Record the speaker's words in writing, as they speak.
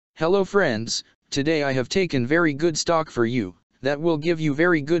Hello friends, today I have taken very good stock for you, that will give you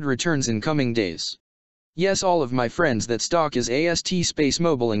very good returns in coming days. Yes, all of my friends, that stock is AST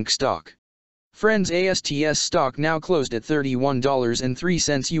SpaceMobile Inc. stock. Friends, ASTS stock now closed at $31.03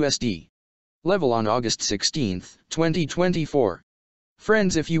 USD. Level on August 16, 2024.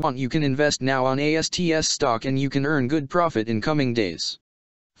 Friends, if you want, you can invest now on ASTS stock and you can earn good profit in coming days.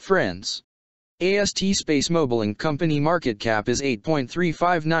 Friends, AST SpaceMobile Inc. company market cap is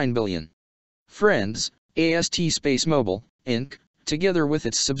 $8.359 billion. Friends, AST SpaceMobile Inc., together with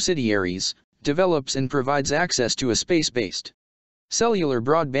its subsidiaries, develops and provides access to a space-based cellular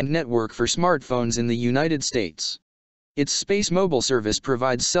broadband network for smartphones in the United States. Its SpaceMobile service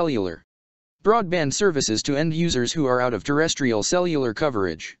provides cellular broadband services to end users who are out of terrestrial cellular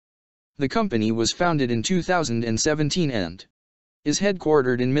coverage. The company was founded in 2017 and is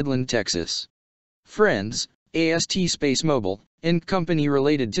headquartered in Midland, Texas. Friends, AST SpaceMobile Inc. company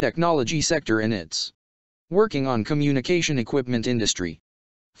related to technology sector and its working on communication equipment industry.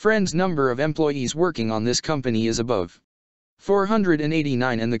 Friends, number of employees working on this company is above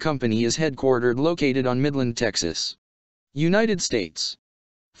 489 and the company is headquartered located on Midland, Texas, United States.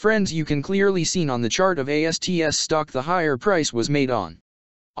 Friends, you can clearly see on the chart of ASTS stock the higher price was made on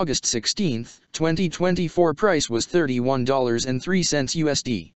August 16, 2024. Price was $31.03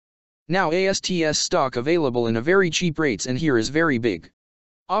 USD. Now ASTS stock available in a very cheap rates, and here is very big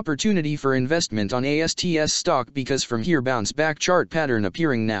opportunity for investment on ASTS stock because from here bounce back chart pattern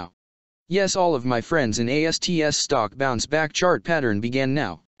appearing now. Yes, all of my friends, in ASTS stock bounce back chart pattern began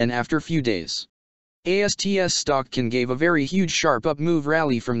now, and after few days ASTS stock can give a very huge sharp up move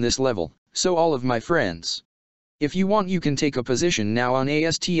rally from this level. So all of my friends, if you want, you can take a position now on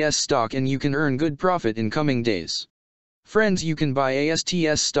ASTS stock and you can earn good profit in coming days. Friends, you can buy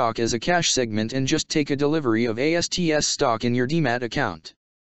ASTS stock as a cash segment and just take a delivery of ASTS stock in your demat account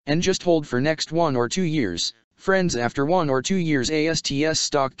and just hold for next 1 or 2 years. Friends, after 1 or 2 years ASTS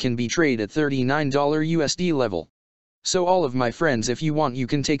stock can be traded at $39 USD level. So all of my friends, if you want, you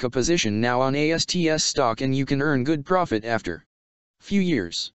can take a position now on ASTS stock and you can earn good profit after few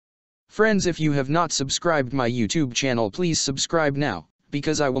years. Friends, if you have not subscribed my YouTube channel, please subscribe now,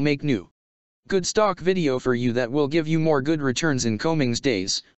 because I will make new good stock video for you that will give you more good returns in coming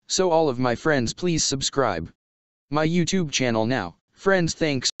days. So all of my friends, please subscribe my YouTube channel now. Friends,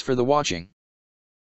 thanks for the watching.